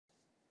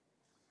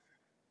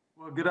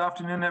Well, good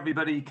afternoon,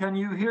 everybody. Can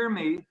you hear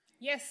me?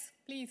 Yes,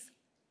 please.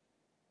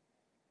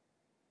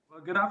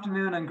 Well, good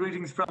afternoon and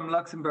greetings from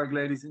Luxembourg,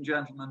 ladies and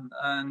gentlemen.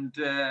 And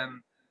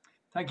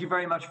thank you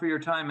very much for your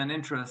time and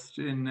interest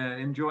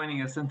in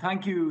joining us. And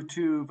thank you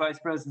to Vice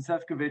President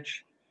Šefčovič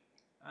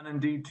and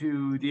indeed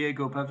to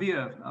Diego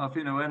Pavia of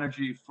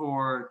InnovEnergy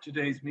for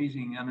today's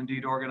meeting and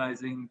indeed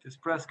organizing this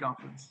press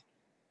conference.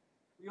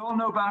 We all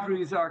know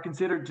batteries are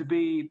considered to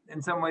be,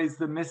 in some ways,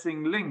 the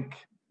missing link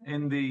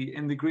in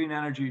the green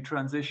energy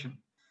transition.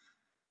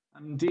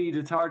 And indeed,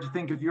 it's hard to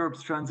think of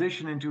Europe's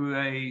transition into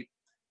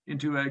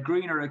a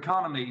greener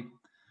economy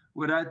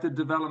without the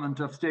development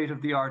of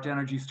state-of-the-art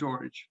energy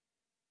storage.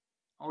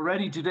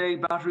 Already today,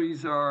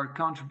 batteries are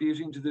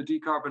contributing to the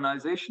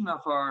decarbonization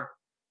of our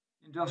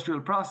industrial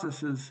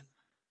processes,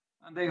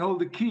 and they hold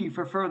the key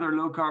for further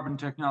low-carbon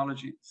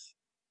technologies.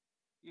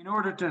 In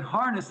order to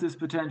harness this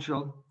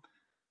potential,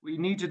 we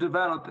need to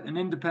develop an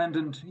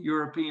independent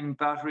European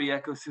battery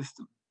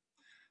ecosystem.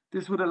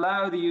 This would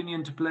allow the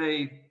Union to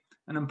play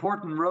an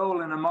important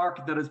role in a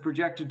market that is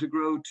projected to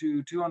grow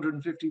to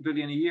 250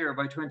 billion a year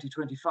by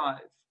 2025.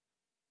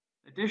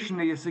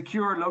 Additionally, a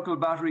secure local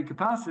battery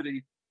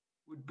capacity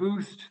would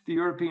boost the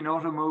European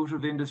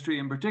automotive industry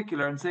in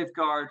particular and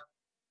safeguard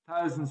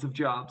thousands of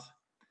jobs.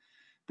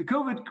 The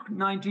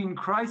COVID-19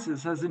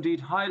 crisis has indeed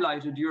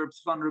highlighted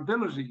Europe's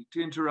vulnerability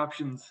to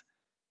interruptions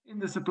in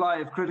the supply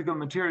of critical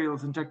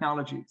materials and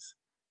technologies.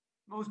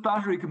 Most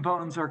battery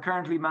components are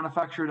currently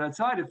manufactured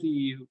outside of the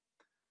EU,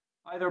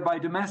 either by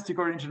domestic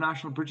or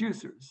international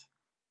producers.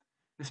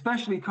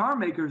 Especially car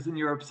makers in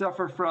Europe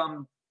suffer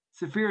from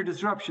severe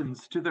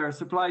disruptions to their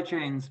supply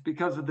chains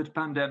because of the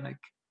pandemic.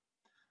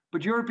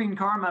 But European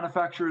car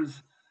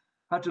manufacturers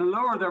had to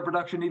lower their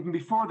production even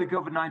before the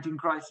COVID-19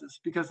 crisis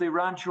because they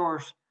ran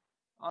short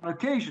on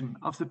occasion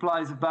of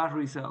supplies of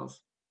battery cells.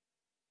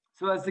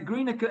 So as the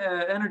green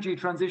energy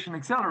transition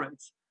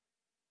accelerates,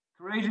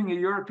 creating a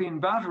European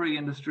battery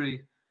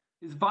industry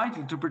is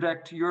vital to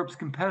protect Europe's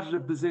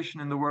competitive position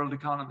in the world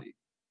economy.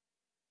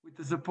 With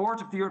the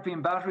support of the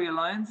European Battery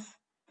Alliance,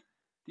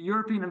 the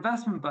European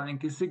Investment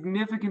Bank is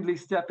significantly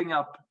stepping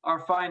up our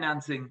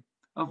financing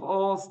of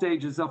all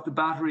stages of the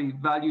battery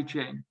value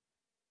chain,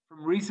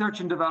 from research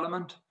and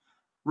development,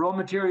 raw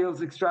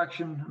materials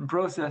extraction and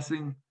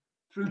processing,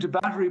 through to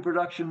battery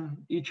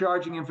production,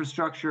 e-charging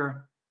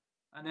infrastructure,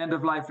 and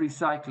end-of-life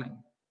recycling.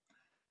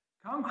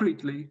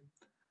 Concretely,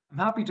 I'm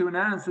happy to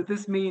announce that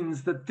this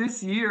means that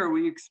this year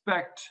we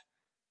expect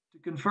to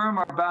confirm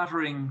our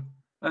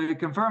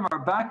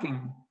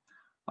backing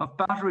of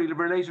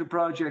battery-related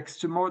projects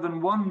to more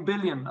than 1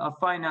 billion of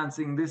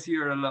financing this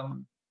year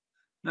alone.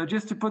 Now,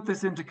 just to put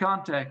this into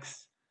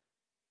context,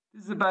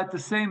 this is about the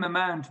same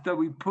amount that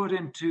we put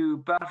into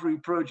battery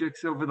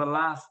projects over the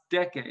last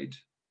decade.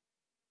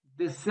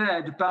 This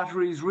said,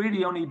 batteries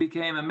really only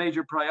became a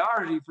major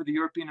priority for the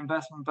European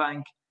Investment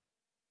Bank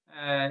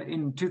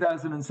in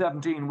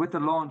 2017 with the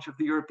launch of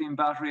the European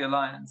Battery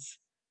Alliance.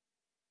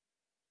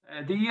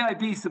 The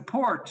EIB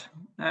support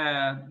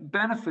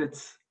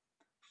benefits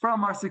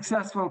from our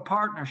successful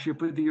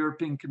partnership with the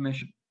European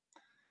Commission.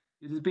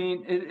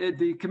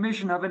 The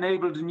Commission have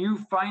enabled new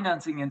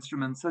financing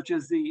instruments such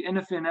as the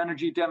InnovFin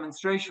Energy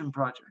Demonstration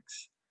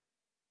Projects.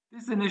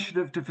 This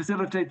initiative to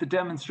facilitate the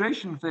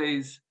demonstration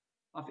phase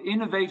of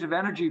innovative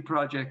energy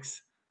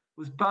projects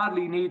was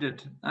badly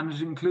needed, and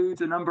it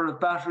includes a number of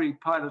battery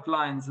pilot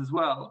lines as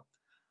well.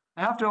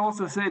 I have to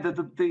also say that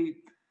the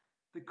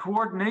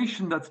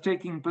coordination that's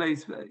taking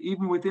place,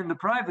 even within the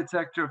private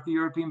sector of the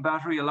European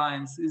Battery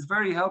Alliance, is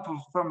very helpful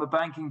from a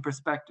banking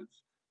perspective.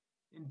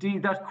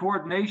 Indeed, that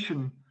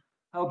coordination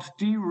helps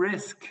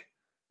de-risk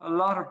a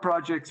lot of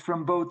projects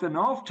from both an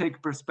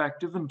offtake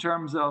perspective in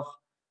terms of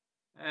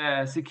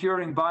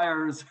securing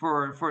buyers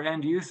for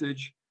end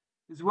usage,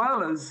 as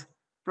well as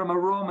from a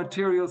raw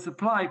material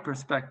supply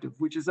perspective,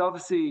 which is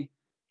obviously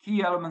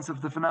key elements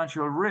of the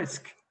financial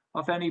risk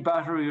of any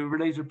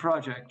battery-related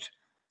project.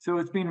 So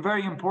it's been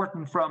very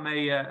important from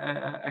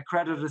a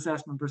credit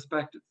assessment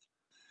perspective.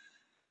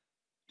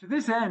 To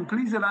this end,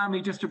 please allow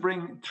me just to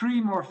bring three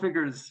more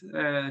figures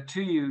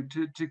to you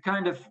to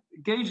kind of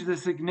gauge the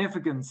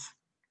significance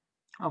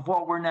of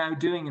what we're now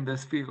doing in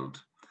this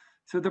field.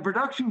 So the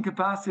production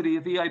capacity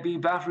of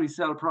EIB battery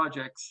cell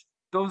projects,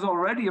 those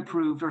already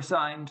approved or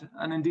signed,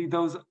 and indeed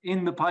those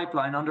in the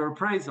pipeline under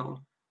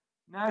appraisal,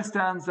 now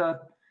stands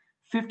at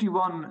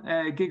 51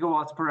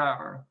 gigawatts per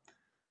hour.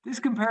 This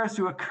compares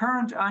to a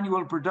current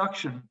annual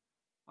production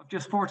of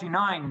just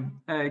 49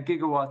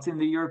 gigawatts in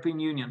the European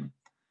Union.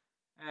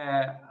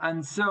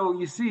 And so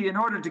you see, in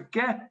order to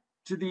get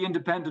to the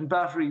independent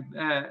battery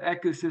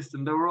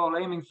ecosystem that we're all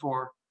aiming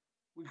for,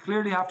 we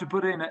clearly have to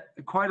put in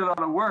quite a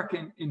lot of work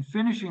in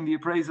finishing the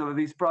appraisal of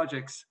these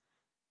projects.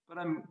 But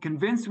I'm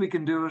convinced we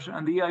can do it,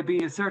 and the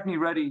EIB is certainly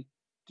ready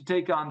to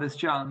take on this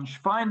challenge.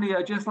 Finally,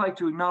 I'd just like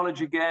to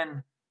acknowledge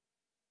again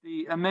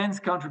the immense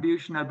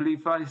contribution I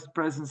believe Vice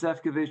President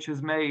Šefčovič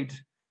has made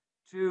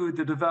to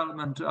the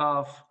development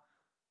of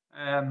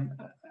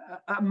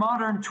a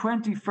modern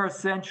 21st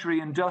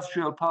century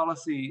industrial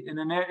policy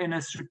in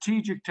a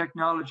strategic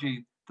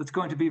technology that's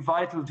going to be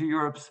vital to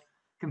Europe's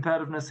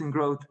competitiveness and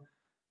growth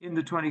in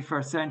the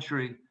 21st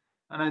century.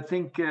 And I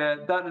think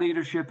that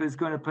leadership is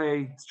going to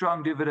pay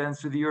strong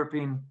dividends to the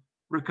European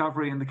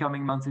recovery in the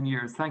coming months and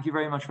years. Thank you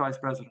very much, Vice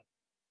President.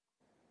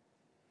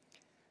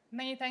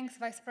 Many thanks,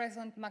 Vice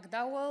President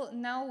McDowell.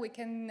 Now we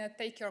can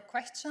take your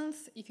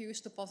questions. If you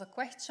wish to pose a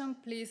question,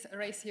 please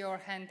raise your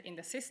hand in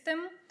the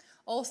system.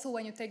 Also,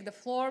 when you take the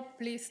floor,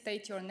 please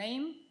state your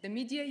name, the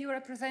media you're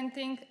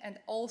representing, and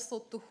also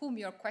to whom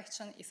your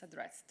question is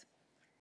addressed.